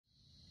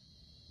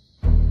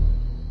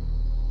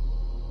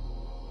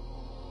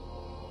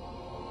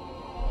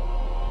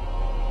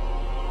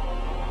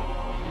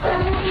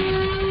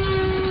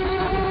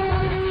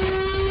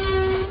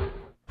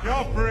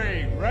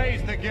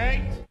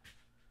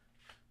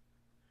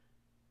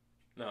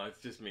No, it's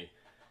just me.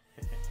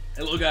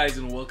 Hello guys,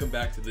 and welcome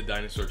back to the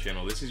Dinosaur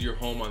Channel. This is your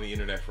home on the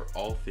internet for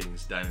all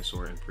things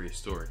dinosaur and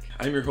prehistoric.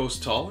 I'm your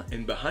host Tall,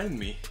 and behind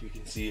me you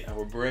can see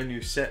our brand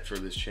new set for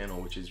this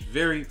channel, which is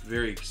very,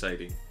 very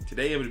exciting.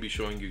 Today I'm going to be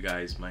showing you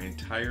guys my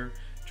entire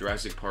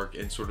Jurassic Park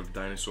and sort of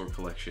dinosaur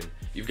collection.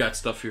 You've got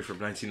stuff here from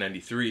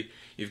 1993,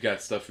 you've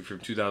got stuff here from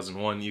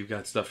 2001, you've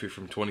got stuff here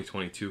from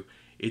 2022.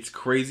 It's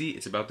crazy.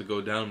 It's about to go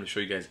down. I'm going to show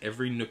you guys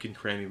every nook and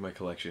cranny of my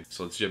collection.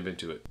 So let's jump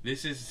into it.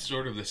 This is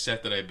sort of the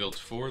set that I built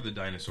for the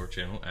Dinosaur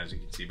Channel, as you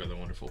can see by the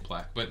wonderful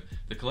plaque. But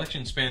the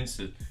collection spans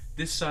to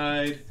this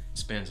side,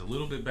 spans a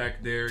little bit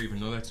back there, even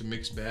though that's a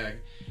mixed bag.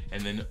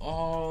 And then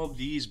all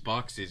these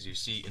boxes you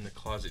see in the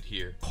closet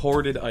here.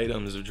 Hoarded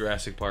items of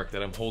Jurassic Park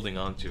that I'm holding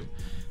on to.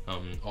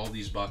 All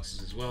these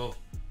boxes as well.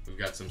 We've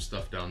got some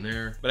stuff down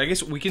there. But I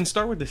guess we can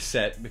start with the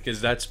set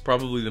because that's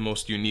probably the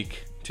most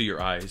unique to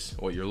your eyes,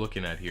 what you're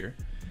looking at here.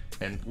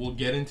 And we'll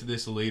get into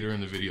this later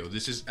in the video.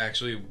 This is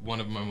actually one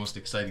of my most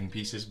exciting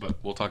pieces, but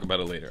we'll talk about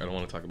it later. I don't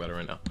want to talk about it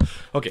right now.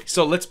 Okay,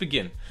 so let's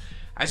begin.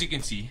 As you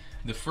can see,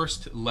 the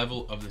first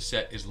level of the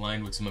set is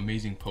lined with some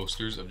amazing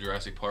posters of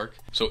Jurassic Park.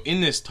 So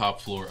in this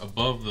top floor,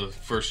 above the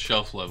first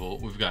shelf level,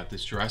 we've got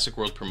this Jurassic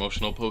World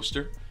promotional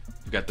poster.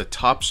 We've got the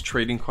Topps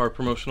trading card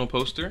promotional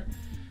poster.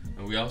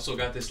 And we also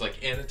got this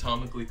like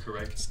anatomically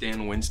correct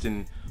Stan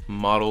Winston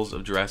models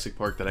of Jurassic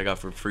Park that I got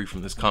for free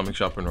from this comic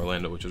shop in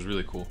Orlando, which was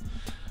really cool.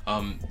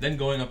 Then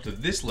going up to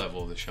this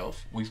level of the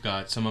shelf, we've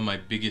got some of my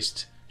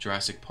biggest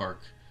Jurassic Park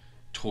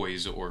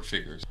toys or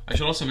figures. I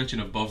should also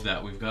mention above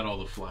that, we've got all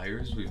the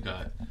flyers. We've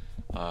got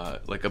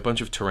like a bunch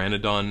of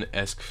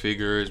Pteranodon-esque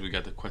figures. We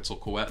got the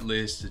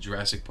Quetzalcoatlus, the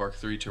Jurassic Park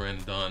 3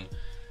 Pteranodon,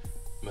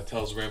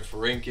 Mattel's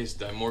Rhamphorhynchus,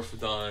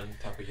 Dimorphodon,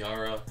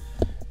 Tapejara.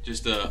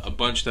 Just a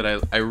bunch that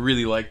I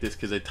really like this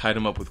because I tied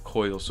them up with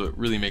coils, so it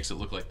really makes it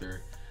look like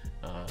they're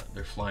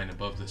flying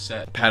above the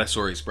set.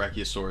 Apatosaurus,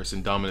 Brachiosaurus,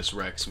 Indominus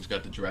Rex. We've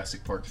got the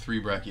Jurassic Park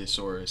 3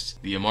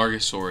 Brachiosaurus, the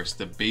Amargasaurus,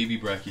 the baby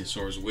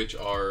Brachiosaurus, which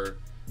are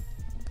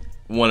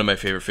one of my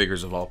favorite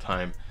figures of all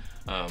time.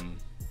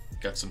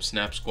 Got some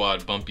Snap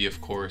Squad, Bumpy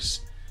of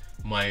course.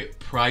 My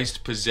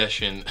prized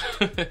possession,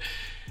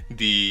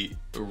 the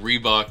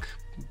Reebok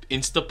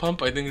Insta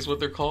Pump, I think is what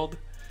they're called.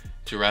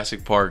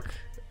 Jurassic Park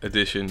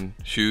edition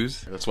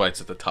shoes. That's why it's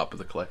at the top of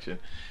the collection.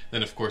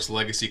 Then of course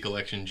Legacy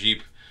Collection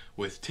Jeep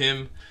with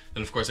Tim.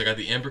 Then of course I got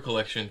the Amber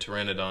Collection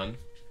Pteranodon.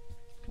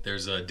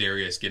 There's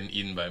Darius getting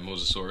eaten by a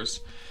Mosasaurus.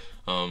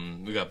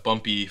 We got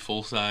Bumpy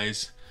full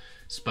size,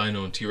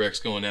 Spino and T-Rex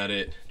going at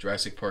it,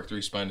 Jurassic Park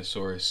 3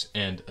 Spinosaurus,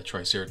 and a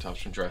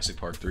Triceratops from Jurassic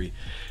Park 3.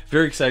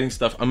 Very exciting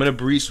stuff. I'm gonna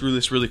breeze through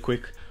this really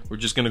quick. We're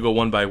just gonna go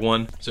one by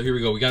one. So here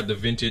we go. We got the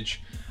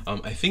vintage.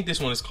 I think this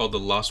one is called the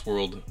Lost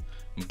World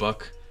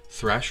Buck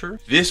Thrasher.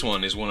 This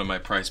one is one of my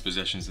prized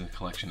possessions in the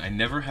collection. I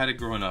never had it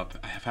growing up.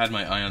 I have had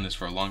my eye on this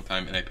for a long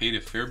time, and I paid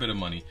a fair bit of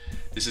money.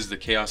 This is the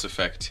Chaos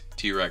Effect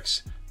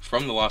T-Rex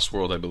from the Lost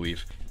World, I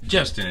believe.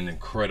 Just an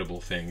incredible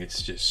thing.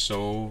 It's just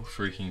so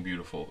freaking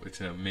beautiful. It's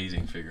an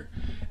amazing figure.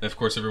 And of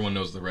course, everyone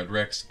knows the Red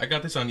Rex. I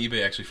got this on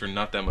eBay actually for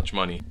not that much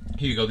money.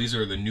 Here you go. These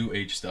are the new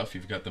age stuff.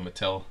 You've got the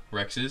Mattel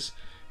Rexes.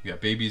 You got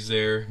babies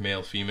there,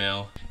 male,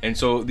 female. And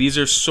so these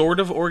are sort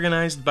of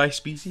organized by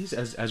species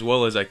as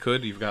well as I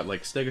could. You've got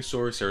like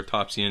Stegosaurus,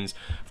 Ceratopsians.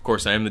 Of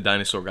course, I am the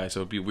dinosaur guy, so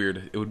it'd be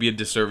weird. It would be a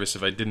disservice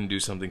if I didn't do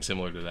something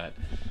similar to that.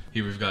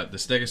 Here we've got the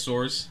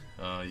Stegosaurs.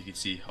 You can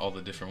see all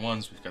the different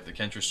ones. We've got the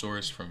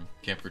Kentrosaurus from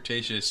Camp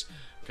Cretaceous.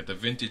 We've got the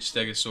vintage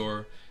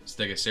Stegosaur,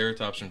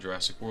 Stegoceratops from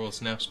Jurassic World,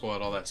 Snap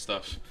Squad, all that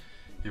stuff.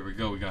 Here we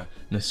go. We got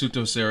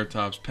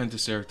Nasutoceratops,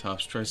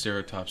 Pentaceratops,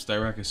 Triceratops,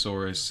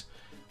 Styracosaurus.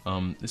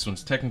 This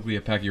one's technically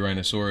a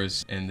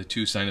Pachyrhinosaurus, and the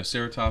two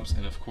Sinoceratops,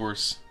 and of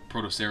course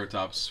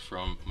Protoceratops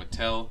from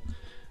Mattel.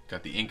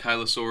 Got the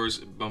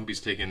Ankylosaurs.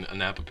 Bumpy's taking a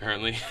nap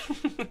apparently.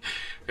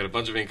 Got a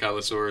bunch of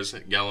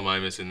Ankylosaurs,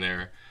 Gallimimus in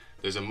there.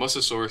 There's a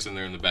Mosasaurus in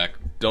there in the back.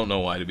 Don't know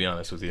why, to be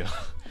honest with you.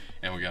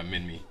 And we got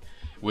Minmi,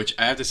 which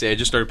I have to say, I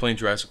just started playing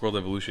Jurassic World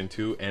Evolution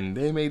 2, and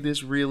they made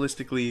this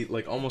realistically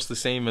like almost the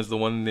same as the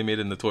one they made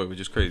in the toy, which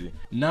is crazy.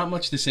 Not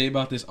much to say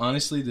about this.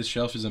 Honestly, this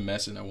shelf is a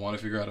mess, and I want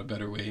to figure out a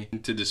better way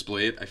to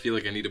display it. I feel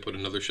like I need to put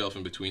another shelf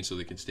in between so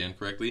they can stand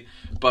correctly.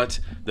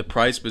 But the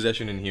prized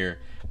possession in here,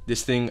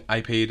 this thing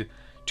I paid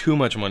too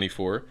much money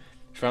for.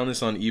 Found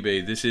this on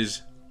eBay. This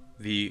is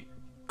the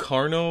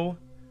Carno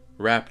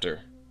Raptor,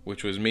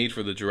 which was made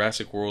for the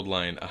Jurassic World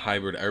line, a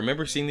hybrid. I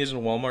remember seeing these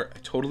in Walmart. I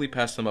totally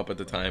passed them up at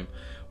the time.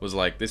 Was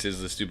like, this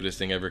is the stupidest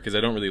thing ever because I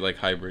don't really like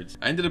hybrids.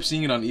 I ended up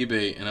seeing it on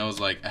eBay, and I was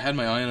like, I had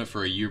my eye on it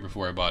for a year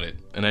before I bought it,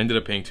 and I ended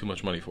up paying too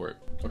much money for it.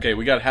 Okay,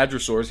 we got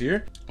Hadrosaurs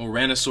here.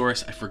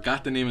 Oranosaurus, I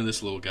forgot the name of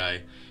this little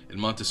guy.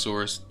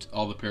 Edmontosaurus,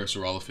 all the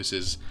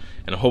Parasaurolophuses,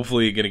 and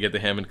hopefully gonna get the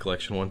Hammond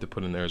Collection one to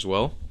put in there as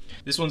well.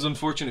 This one's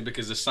unfortunate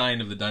because the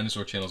sign of the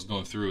Dinosaur Channel is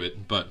going through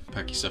it, but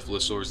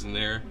Pachycephalosaurus in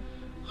there,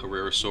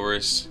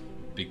 Herrerasaurus,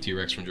 big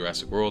T-Rex from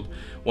Jurassic World.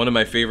 One of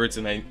my favorites,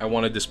 and I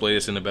want to display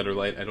this in a better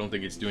light. I don't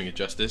think it's doing it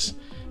justice,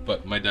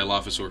 but my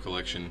Dilophosaur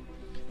collection.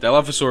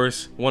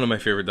 Dilophosaurus, one of my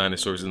favorite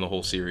dinosaurs in the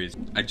whole series.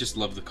 I just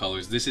love the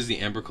colors. This is the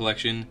Amber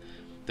Collection.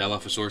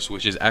 Dilophosaurus,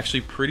 which is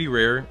actually pretty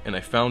rare, and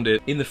I found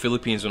it in the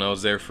Philippines when I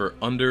was there for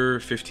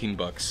under 15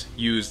 bucks.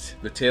 Used.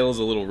 The tail is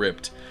a little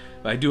ripped.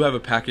 I do have a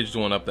packaged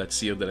one up that's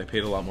sealed that I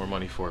paid a lot more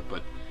money for,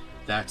 but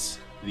that's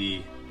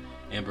the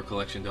Amber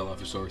Collection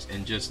Dilophosaurus,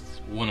 and just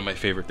one of my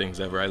favorite things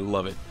ever. I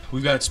love it.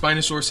 We've got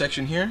Spinosaurus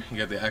section here. We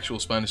got the actual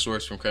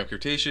Spinosaurus from Crab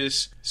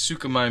Cretaceous,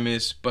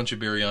 Suchomimus, bunch of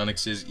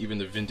Baryonyxes, even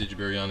the vintage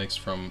Baryonyx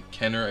from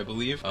Kenner, I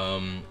believe.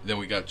 Then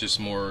we got just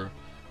more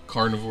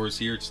carnivores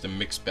here. It's a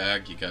mixed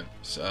bag. You got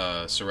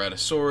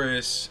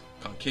Ceratosaurus,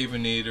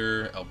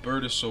 Concavinator,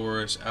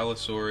 Albertosaurus,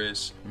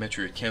 Allosaurus,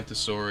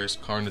 Metriacanthosaurus,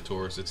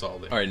 Carnotaurus, it's all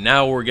there. Alright,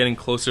 now we're getting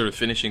closer to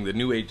finishing the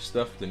new age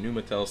stuff, the new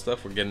Mattel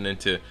stuff. We're getting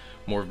into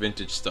more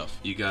vintage stuff.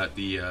 You got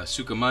the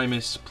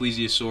Suchomimus,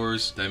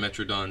 Plesiosaurs,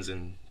 Dimetrodons,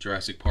 and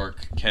Jurassic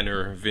Park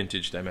Kenner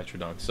vintage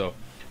Dimetrodons. So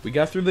we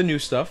got through the new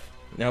stuff.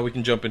 Now we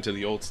can jump into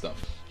the old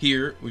stuff.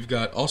 Here we've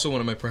got also one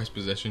of my prized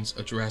possessions,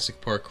 a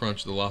Jurassic Park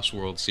Crunch The Lost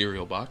World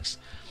cereal box.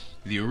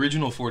 The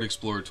original Ford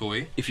Explorer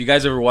toy. If you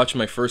guys ever watched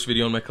my first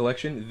video on my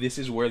collection, this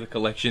is where the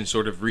collection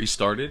sort of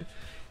restarted.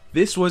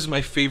 This was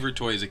my favorite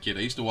toy as a kid.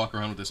 I used to walk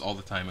around with this all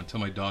the time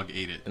until my dog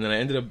ate it. And then I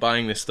ended up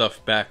buying this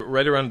stuff back.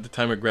 Right around the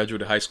time I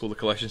graduated high school, the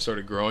collection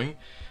started growing.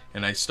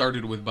 And I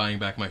started with buying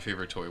back my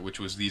favorite toy, which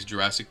was these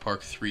Jurassic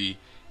Park 3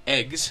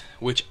 eggs,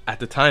 which at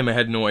the time I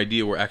had no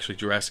idea were actually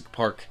Jurassic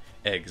Park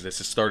eggs. This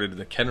started in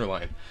the Kenner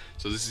line.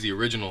 So this is the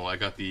original. I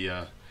got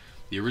the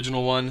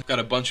original one. Got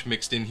a bunch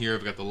mixed in here.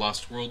 I've got the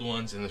Lost World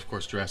ones, and of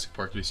course Jurassic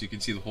Park 3, so you can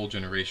see the whole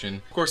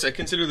generation. Of course, I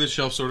consider this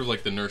shelf sort of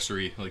like the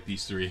nursery, like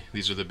these three.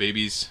 These are the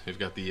babies. We've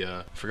got the,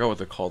 I forgot what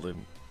they're called, the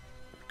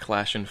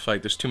Clash and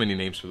Fight. There's too many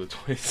names for the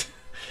toys.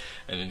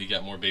 And then you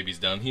got more babies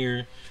down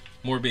here.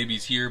 More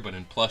babies here, but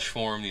in plush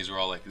form. These are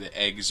all like the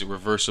eggs,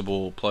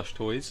 reversible plush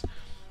toys.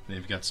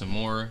 They've got some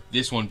more.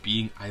 This one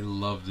being, I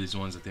love these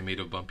ones that they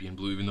made of Bumpy and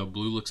Blue. Even though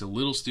Blue looks a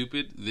little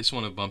stupid, this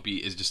one of Bumpy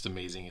is just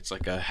amazing. It's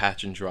like a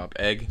hatch and drop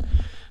egg.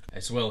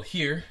 As well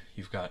here,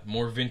 you've got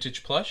more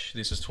vintage plush.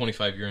 This is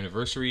 25-year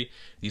anniversary.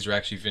 These are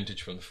actually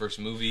vintage from the first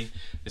movie.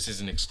 This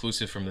is an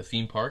exclusive from the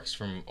theme parks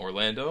from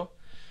Orlando.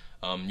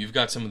 You've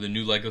got some of the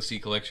new Legacy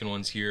Collection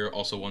ones here.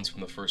 Also ones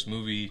from the first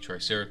movie,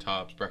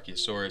 Triceratops,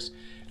 Brachiosaurus.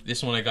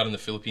 This one I got in the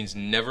Philippines.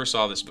 Never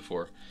saw this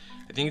before.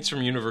 I think it's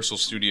from Universal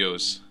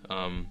Studios.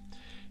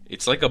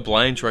 It's like a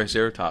blind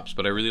Triceratops,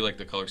 but I really like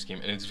the color scheme,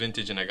 and it's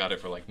vintage, and I got it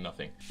for like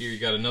nothing. Here you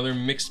got another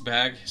mixed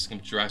bag, some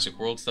Jurassic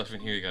World stuff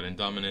in here. You got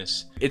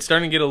Indominus. It's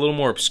starting to get a little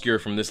more obscure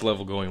from this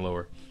level going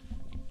lower.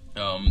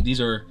 These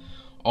are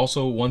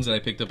also ones that I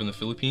picked up in the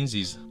Philippines.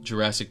 These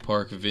Jurassic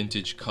Park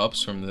vintage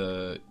cups from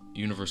the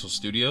Universal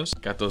Studios.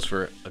 Got those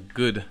for a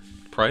good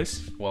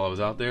price while I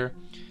was out there.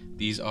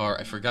 These are,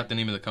 I forgot the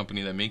name of the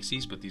company that makes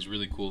these, but these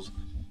really cool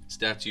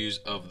statues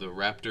of the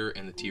Raptor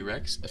and the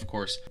T-Rex. Of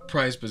course,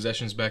 prized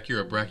possessions back here,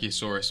 a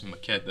Brachiosaurus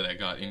maquette that I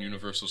got in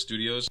Universal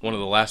Studios. One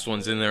of the last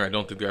ones in there. I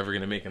don't think they're ever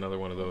going to make another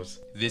one of those.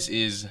 This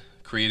is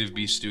Creative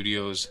Beast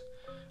Studios.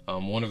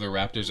 One of the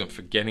Raptors, I'm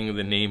forgetting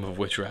the name of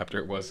which Raptor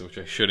it was, which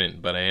I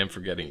shouldn't, but I am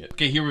forgetting it.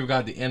 Okay, here we've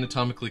got the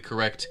anatomically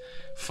correct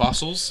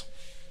fossils.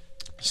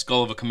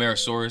 Skull of a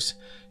Camarasaurus,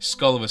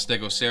 skull of a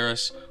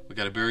Stegosaurus. We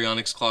got a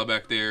Baryonyx claw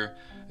back there,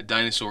 a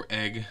dinosaur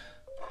egg,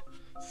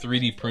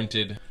 3D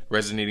printed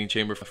resonating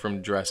chamber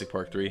from Jurassic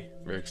Park 3.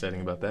 Very exciting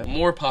about that.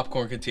 More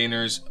popcorn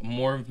containers,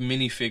 more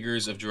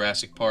minifigures of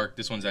Jurassic Park.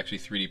 This one's actually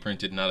 3D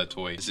printed, not a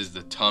toy. This is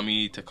the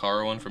Tommy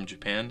Takara one from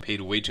Japan.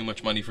 Paid way too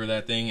much money for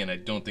that thing, and I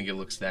don't think it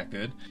looks that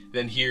good.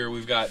 Then here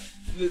we've got,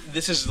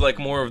 this is like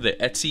more of the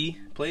Etsy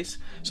place.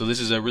 So this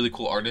is a really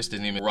cool artist. His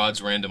name is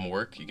Rod's Random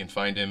Work. You can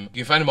find him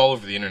all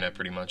over the internet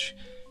pretty much.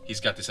 He's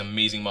got this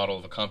amazing model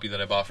of a compy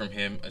that I bought from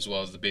him, as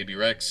well as the Baby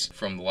Rex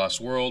from The Lost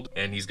World.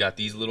 And he's got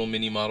these little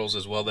mini models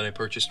as well that I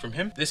purchased from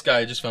him. This guy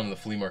I just found in the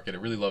flea market. I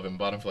really love him.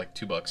 Bought him for like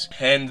 $2.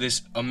 And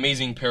this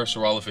amazing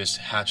Parasaurolophus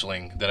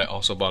hatchling that I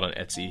also bought on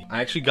Etsy.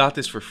 I actually got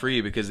this for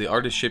free because the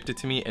artist shipped it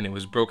to me and it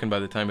was broken by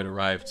the time it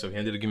arrived. So he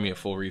ended up giving me a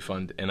full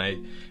refund. And I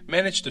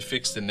managed to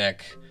fix the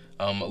neck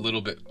a little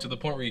bit to the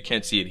point where you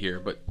can't see it here,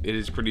 but it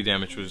is pretty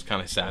damaged, which is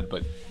kind of sad,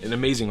 but an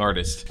amazing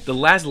artist. The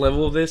last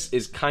level of this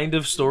is kind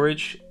of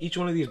storage. Each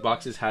one of these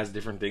boxes has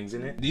different things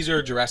in it. These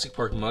are Jurassic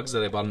Park mugs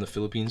that I bought in the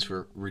Philippines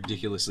for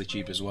ridiculously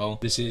cheap as well.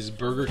 This is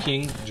Burger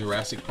King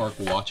Jurassic Park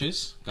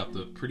watches. Got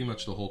pretty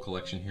much the whole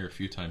collection here a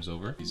few times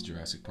over. These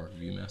Jurassic Park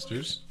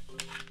Viewmasters.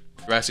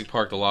 Jurassic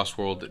Park The Lost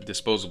World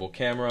disposable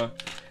camera.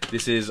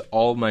 This is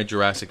all my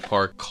Jurassic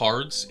Park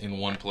cards in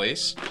one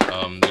place.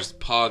 There's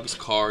Pogs,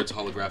 cards,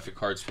 holographic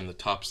cards from the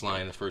Tops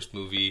line, the first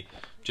movie,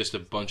 just a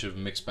bunch of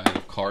mixed bag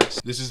of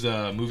cards. This is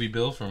a movie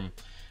bill from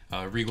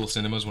Regal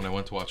Cinemas when I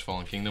went to watch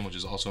Fallen Kingdom, which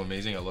is also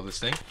amazing. I love this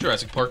thing.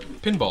 Jurassic Park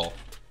pinball.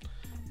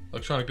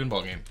 Electronic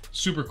pinball game.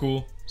 Super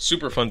cool.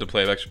 Super fun to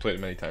play. I've actually played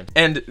it many times.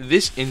 And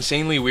this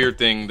insanely weird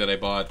thing that I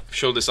bought,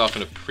 showed this off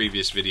in a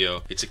previous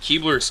video. It's a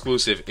Keebler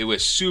exclusive. It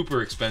was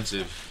super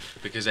expensive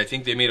because I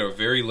think they made a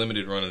very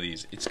limited run of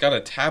these. It's got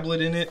a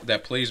tablet in it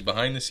that plays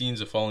behind the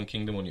scenes of Fallen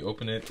Kingdom when you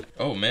open it.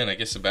 Oh man, I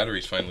guess the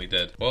battery's finally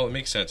dead. Well, it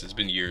makes sense. It's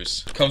been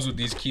years. Comes with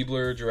these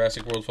Keebler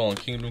Jurassic World Fallen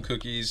Kingdom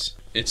cookies.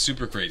 It's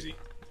super crazy.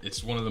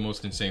 It's one of the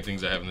most insane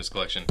things I have in this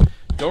collection.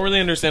 Don't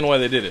really understand why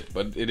they did it,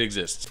 but it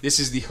exists. This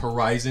is the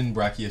Horizon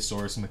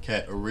Brachiosaurus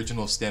maquette,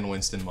 original Stan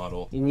Winston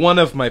model. One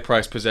of my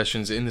prized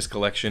possessions in this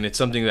collection. It's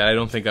something that I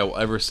don't think I will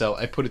ever sell.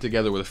 I put it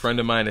together with a friend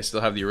of mine. I still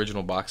have the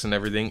original box and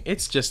everything.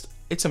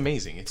 It's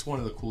amazing. It's one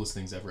of the coolest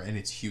things ever, and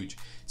it's huge.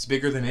 It's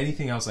bigger than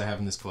anything else I have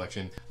in this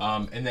collection.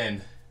 And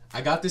then I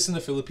got this in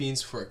the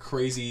Philippines for a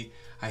crazy,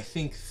 I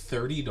think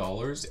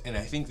 $30, and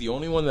I think the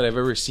only one that I've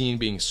ever seen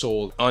being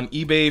sold on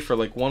eBay for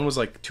like, one was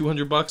like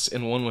 $200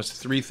 and one was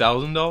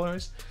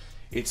 $3,000.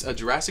 It's a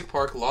Jurassic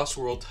Park Lost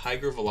World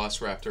Tiger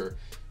Velociraptor,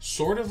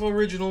 sort of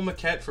original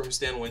maquette from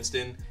Stan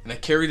Winston, and I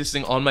carry this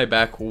thing on my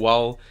back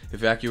while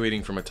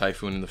evacuating from a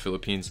typhoon in the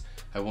Philippines.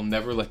 I will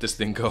never let this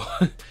thing go.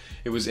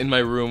 It was in my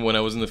room when I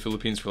was in the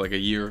Philippines for like a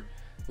year.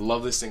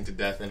 Love this thing to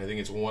death, and I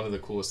think it's one of the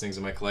coolest things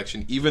in my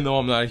collection, even though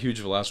I'm not a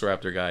huge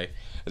Velociraptor guy.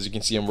 As you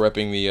can see, I'm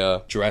repping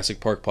the Jurassic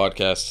Park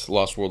Podcast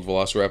Lost World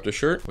Velociraptor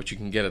shirt, which you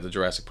can get at the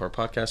Jurassic Park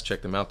Podcast.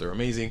 Check them out, they're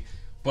amazing.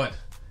 But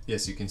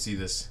yes, you can see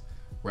this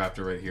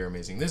raptor right here,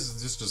 amazing. This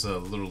is just a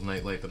little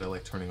night light that I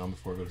like turning on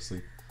before I go to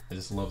sleep. I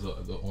just love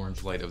the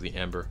orange light of the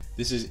amber.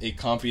 This is a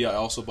compy I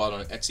also bought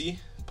on Etsy,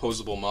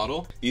 posable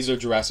model. These are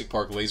Jurassic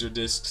Park laser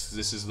discs.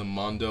 This is the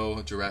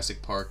Mondo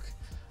Jurassic Park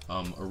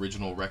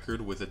original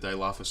record with a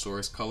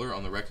Dilophosaurus color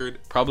on the record.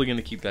 Probably going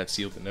to keep that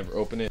sealed and never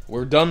open it.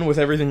 We're done with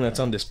everything that's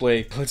on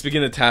display. Let's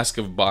begin the task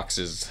of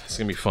boxes. It's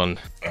going to be fun.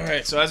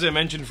 Alright, so as I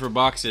mentioned for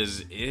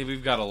boxes,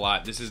 we've got a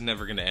lot. This is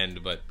never going to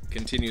end, but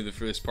continue the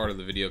first part of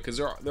the video because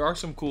there are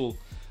some cool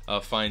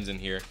finds in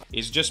here.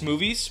 It's just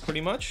movies,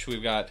 pretty much.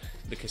 We've got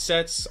the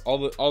cassettes,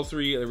 all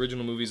three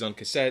original movies on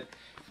cassette.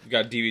 We've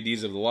got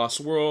DVDs of The Lost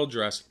World,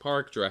 Jurassic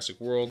Park,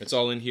 Jurassic World. It's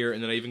all in here.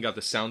 And then I even got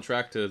the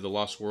soundtrack to The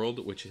Lost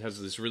World, which has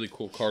this really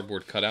cool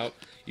cardboard cutout.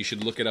 You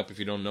should look it up if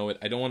you don't know it.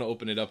 I don't want to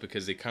open it up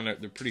because they're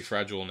pretty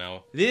fragile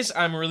now. This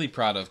I'm really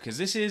proud of because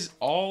this is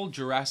all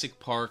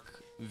Jurassic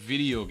Park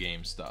video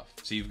game stuff.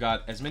 So you've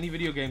got as many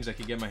video games I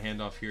could get my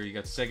hand off here. You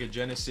got Sega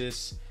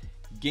Genesis,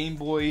 Game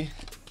Boy,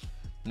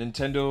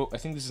 Nintendo. I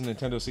think this is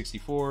Nintendo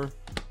 64,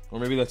 or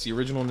maybe that's the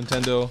original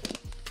Nintendo.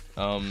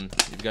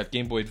 You've got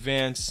Game Boy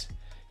Advance,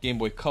 Game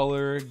Boy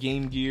Color,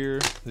 Game Gear.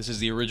 This is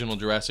the original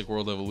Jurassic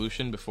World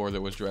Evolution before there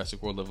was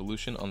Jurassic World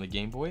Evolution on the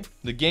Game Boy.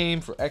 The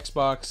game for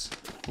Xbox.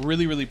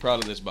 Really, really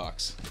proud of this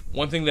box.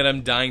 One thing that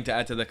I'm dying to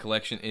add to the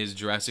collection is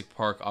Jurassic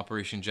Park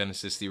Operation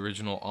Genesis, the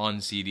original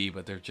on CD,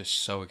 but they're just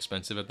so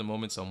expensive at the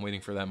moment, so I'm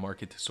waiting for that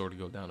market to sort of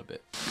go down a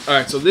bit.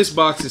 Alright, so this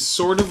box is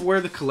sort of where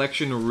the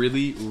collection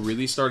really,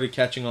 really started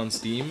catching on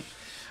steam.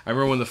 I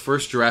remember when the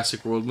first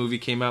Jurassic World movie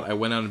came out, I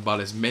went out and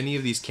bought as many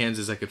of these cans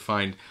as I could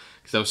find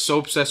because I was so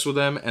obsessed with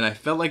them, and I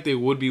felt like they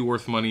would be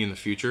worth money in the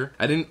future.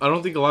 I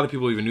don't think a lot of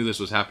people even knew this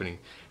was happening.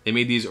 They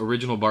made these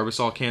original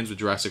Barbasol cans with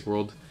Jurassic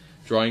World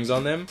drawings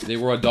on them. They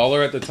were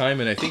 $1 at the time,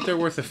 and I think they're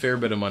worth a fair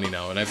bit of money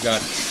now, and I've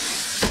got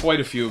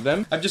quite a few of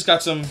them. I've just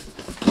got some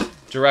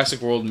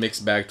Jurassic World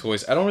mixed bag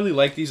toys. I don't really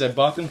like these. I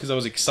bought them because I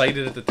was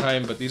excited at the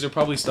time, but these are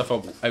probably stuff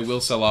I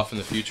will sell off in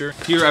the future.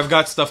 Here I've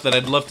got stuff that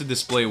I'd love to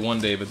display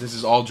one day, but this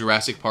is all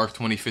Jurassic Park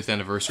 25th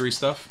anniversary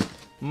stuff.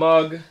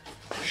 Mug,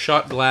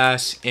 shot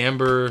glass,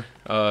 amber,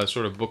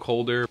 sort of book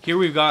holder. Here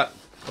we've got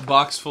a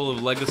box full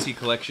of Legacy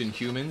Collection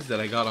humans that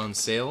I got on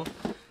sale.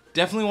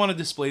 Definitely want to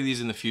display these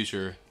in the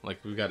future.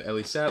 Like we've got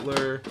Ellie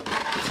Sattler,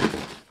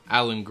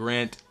 Alan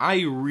Grant.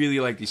 I really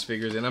like these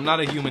figures, and I'm not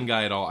a human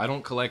guy at all. I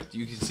don't collect.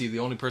 You can see the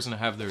only person I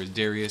have there is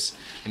Darius,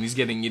 and he's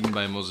getting eaten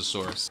by a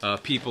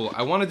Mosasaurus. People,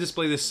 I want to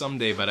display this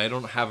someday, but I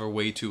don't have a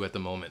way to at the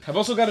moment. I've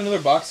also got another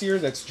box here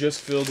that's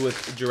just filled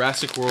with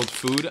Jurassic World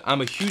food.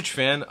 I'm a huge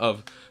fan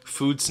of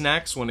food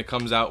snacks when it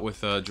comes out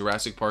with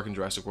Jurassic Park and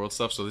Jurassic World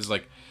stuff. So this is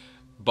like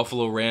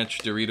Buffalo Ranch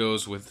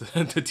Doritos with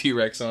the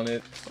T-Rex on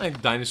it.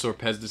 Like Dinosaur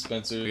Pez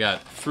dispenser. We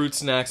got fruit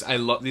snacks. I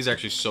love these. Are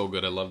actually so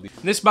good. I love these.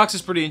 And this box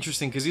is pretty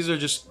interesting because these are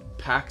just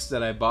packs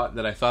that I bought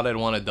that I thought I'd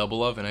want a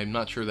double of, and I'm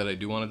not sure that I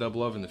do want a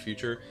double of in the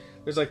future.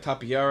 There's like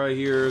Tapiara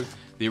here,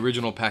 the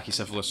original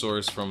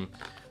Pachycephalosaurus from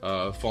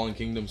Fallen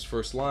Kingdom's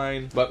first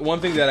line. But one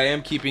thing that I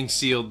am keeping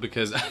sealed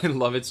because I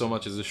love it so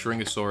much is the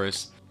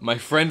Shringosaurus. My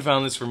friend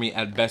found this for me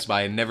at Best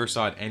Buy. I never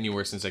saw it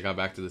anywhere since I got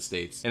back to the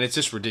States. And it's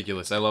just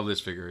ridiculous. I love this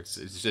figure.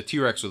 It's a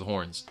T-Rex with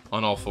horns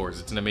on all fours.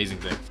 It's an amazing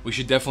thing. We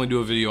should definitely do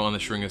a video on the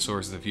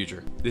Shringosaurus in the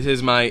future. This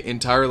is my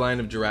entire line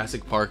of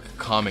Jurassic Park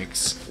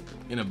comics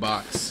in a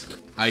box.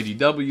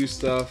 IDW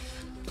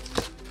stuff.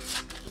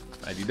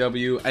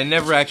 IDW. I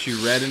never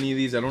actually read any of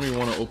these. I don't even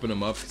want to open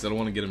them up because I don't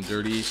want to get them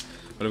dirty.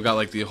 But I've got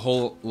like the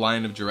whole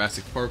line of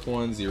Jurassic Park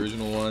ones, the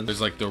original ones. There's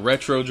like the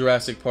retro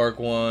Jurassic Park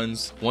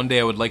ones. One day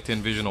I would like to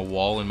envision a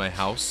wall in my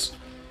house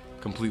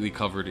completely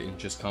covered in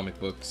just comic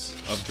books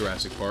of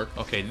Jurassic Park.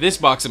 Okay, this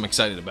box I'm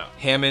excited about.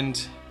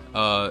 Hammond,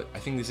 I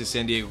think this is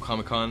San Diego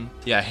Comic-Con.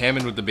 Yeah,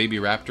 Hammond with the baby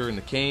raptor and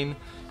the cane.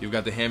 You've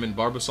got the Hammond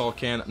Barbasol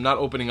can. I'm not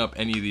opening up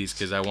any of these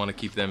because I want to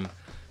keep them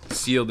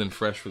sealed and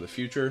fresh for the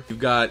future. You've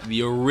got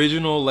the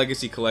original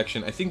Legacy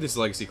Collection. I think this is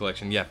Legacy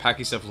Collection. Yeah,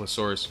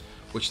 Pachycephalosaurus,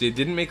 which they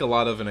didn't make a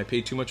lot of and I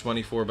paid too much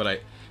money for,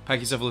 but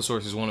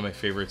Pachycephalosaurus is one of my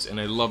favorites, and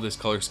I love this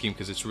color scheme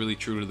because it's really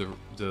true to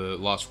the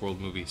Lost World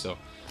movie. So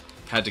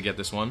Had to get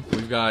this one.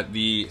 We've got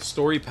the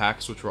story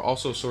packs, which were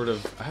also sort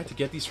of, I had to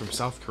get these from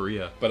South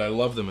Korea, but I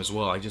love them as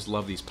well. I just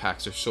love these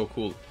packs. They're so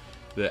cool.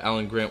 The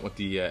Alan Grant with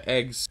the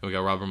eggs. We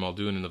got Robert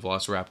Muldoon and the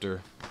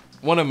Velociraptor.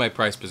 One of my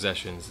prized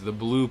possessions, the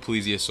blue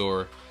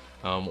plesiosaur,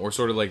 or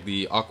sort of like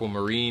the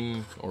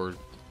aquamarine or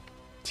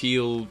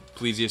teal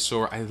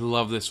plesiosaur. I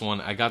love this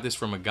one. I got this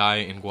from a guy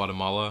in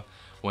Guatemala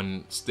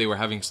when they were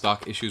having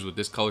stock issues with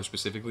this color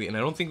specifically, and I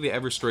don't think they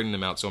ever straightened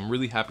them out, so I'm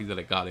really happy that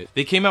I got it.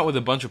 They came out with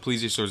a bunch of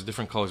plesiosaurs,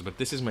 different colors, but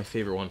this is my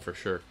favorite one for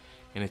sure,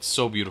 and it's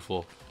so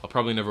beautiful. I'll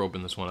probably never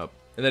open this one up.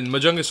 And then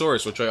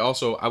Majungasaurus, which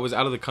I was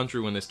out of the country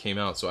when this came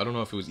out, so I don't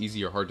know if it was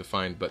easy or hard to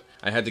find, but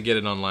I had to get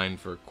it online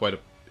for quite an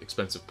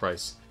expensive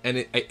price. And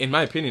in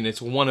my opinion,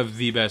 it's one of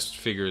the best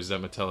figures that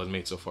Mattel has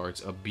made so far.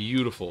 It's a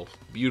beautiful,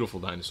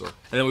 beautiful dinosaur.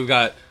 And then we've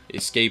got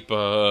Escape,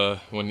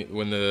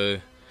 when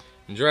the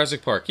in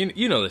Jurassic Park,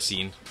 you know the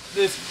scene.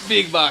 This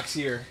big box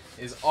here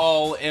is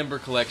all Amber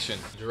Collection.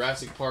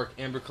 Jurassic Park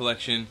Amber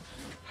Collection,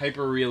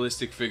 hyper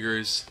realistic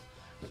figures.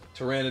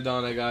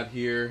 Pteranodon I got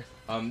here.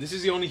 This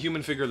is the only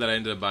human figure that I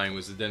ended up buying,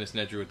 was the Dennis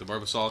Nedry with the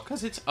Barbasol,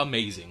 because it's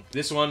amazing.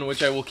 This one,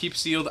 which I will keep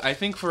sealed, I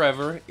think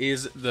forever,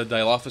 is the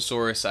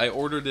Dilophosaurus. I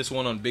ordered this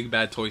one on Big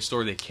Bad Toy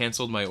Store. They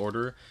canceled my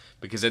order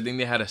because I think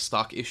they had a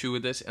stock issue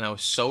with this, and I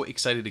was so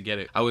excited to get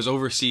it. I was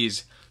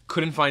overseas,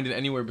 couldn't find it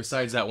anywhere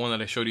besides that one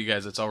that I showed you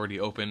guys that's already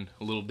open,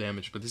 a little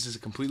damaged, but this is a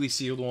completely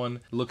sealed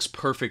one. Looks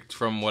perfect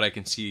from what I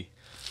can see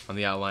on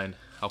the outline.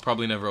 I'll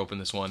probably never open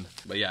this one,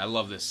 but yeah, I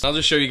love this. I'll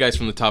just show you guys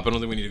from the top. I don't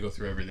think we need to go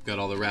through everything. Got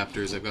all the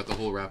raptors. I've got the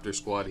whole raptor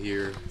squad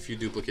here. A few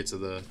duplicates of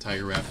the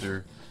tiger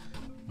raptor.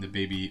 The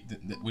baby,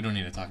 we don't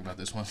need to talk about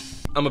this one.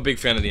 I'm a big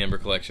fan of the Amber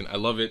Collection. I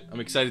love it. I'm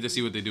excited to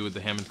see what they do with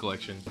the Hammond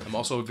Collection. I'm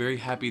also very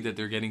happy that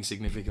they're getting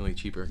significantly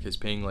cheaper, because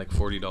paying like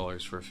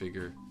 $40 for a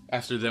figure,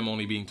 after them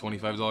only being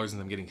 $25 and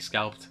them getting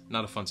scalped,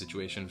 not a fun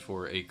situation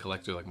for a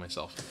collector like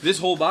myself. This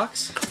whole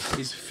box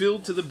is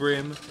filled to the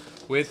brim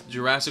with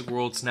Jurassic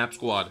World Snap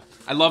Squad.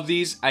 I love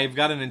these. I've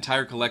got an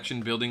entire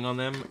collection building on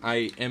them.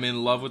 I am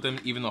in love with them,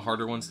 even the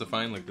harder ones to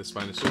find, like the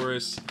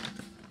Spinosaurus,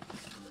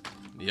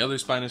 the other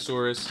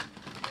Spinosaurus,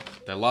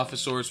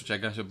 Dilophosaurus, which I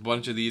got a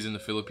bunch of these in the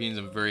Philippines.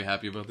 I'm very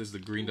happy about this, the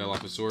green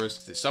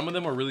Dilophosaurus. Some of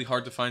them are really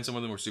hard to find, some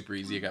of them were super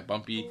easy. I got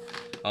Bumpy.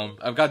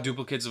 I've got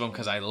duplicates of them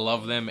because I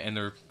love them and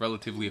they're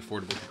relatively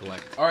affordable to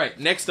collect. Alright,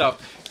 next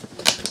up,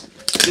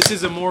 this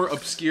is a more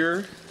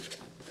obscure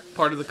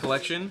part of the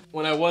collection.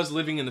 When I was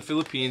living in the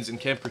Philippines and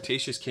Camp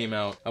Cretaceous came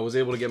out, I was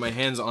able to get my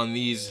hands on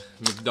these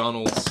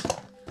McDonald's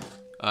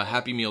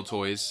Happy Meal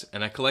toys,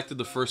 and I collected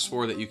the first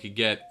 4 that you could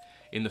get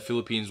in the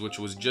Philippines, which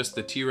was just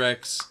the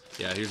T-Rex.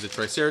 Yeah, here's the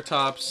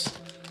Triceratops,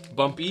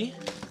 Bumpy,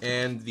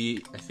 and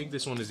I think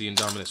this one is the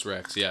Indominus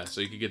Rex. Yeah, so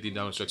you could get the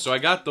Indominus Rex. So I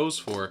got those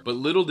 4, but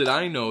little did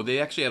I know, they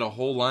actually had a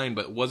whole line,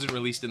 but wasn't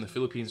released in the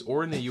Philippines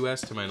or in the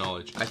US to my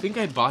knowledge. I think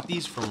I bought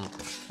these from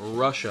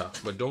Russia,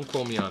 but don't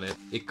quote me on it.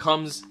 It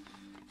comes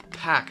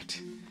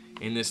packed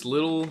in this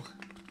little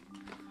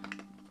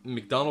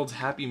McDonald's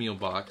Happy Meal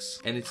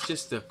box, and it's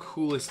just the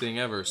coolest thing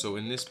ever. So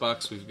in this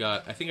box we've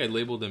got, I think I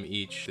labeled them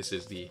each. This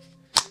is the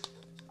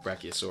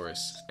Brachiosaurus,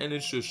 and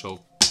it's just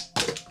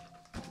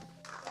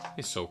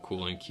it's so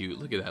cool and cute.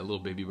 Look at that little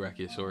baby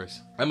Brachiosaurus.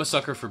 I'm a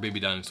sucker for baby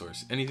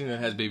dinosaurs. Anything that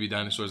has baby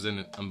dinosaurs in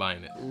it, I'm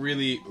buying it.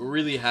 Really,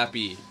 really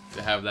happy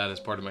to have that as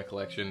part of my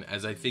collection,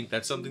 as I think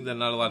that's something that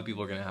not a lot of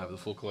people are gonna have, the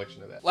full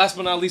collection of that. Last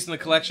but not least in the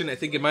collection, I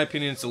think in my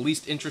opinion it's the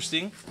least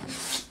interesting,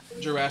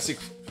 Jurassic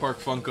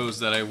Park Funkos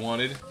that I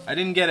wanted. I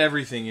didn't get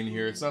everything in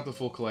here, it's not the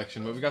full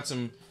collection, but we got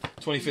some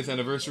 25th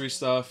anniversary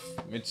stuff.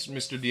 It's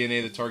Mr.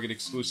 DNA, the Target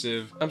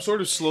exclusive. I'm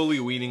sort of slowly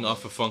weaning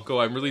off of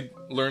Funko. I really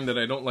learned that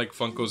I don't like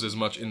Funkos as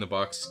much in the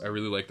box. I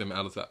really like them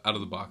out of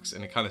the box,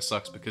 and it kind of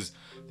sucks because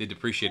they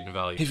depreciate in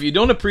value. If you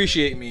don't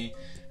appreciate me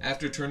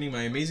after turning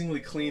my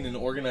amazingly clean and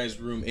organized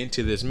room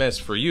into this mess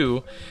for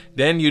you,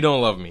 then you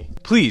don't love me.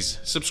 Please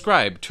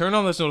subscribe, turn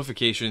on those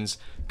notifications,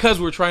 because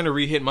we're trying to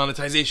re-hit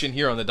monetization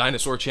here on the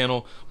Dinosaur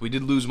Channel. We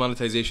did lose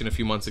monetization a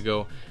few months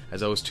ago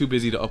as I was too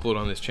busy to upload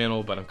on this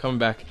channel, but I'm coming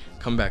back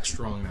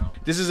strong now.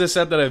 This is a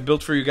set that I've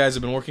built for you guys.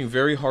 I've been working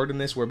very hard on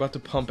this. We're about to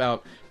pump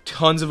out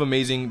tons of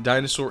amazing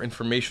dinosaur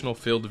informational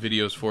filled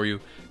videos for you,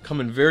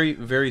 coming very,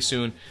 very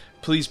soon.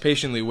 Please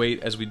patiently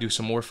wait as we do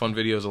some more fun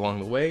videos along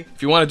the way.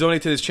 If you want to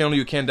donate to this channel,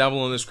 you can down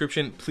below in the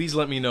description. Please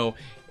let me know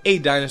a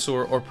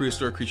dinosaur or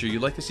prehistoric creature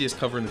you'd like to see us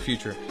cover in the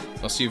future.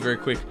 I'll see you very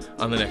quick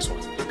on the next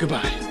one.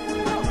 Goodbye.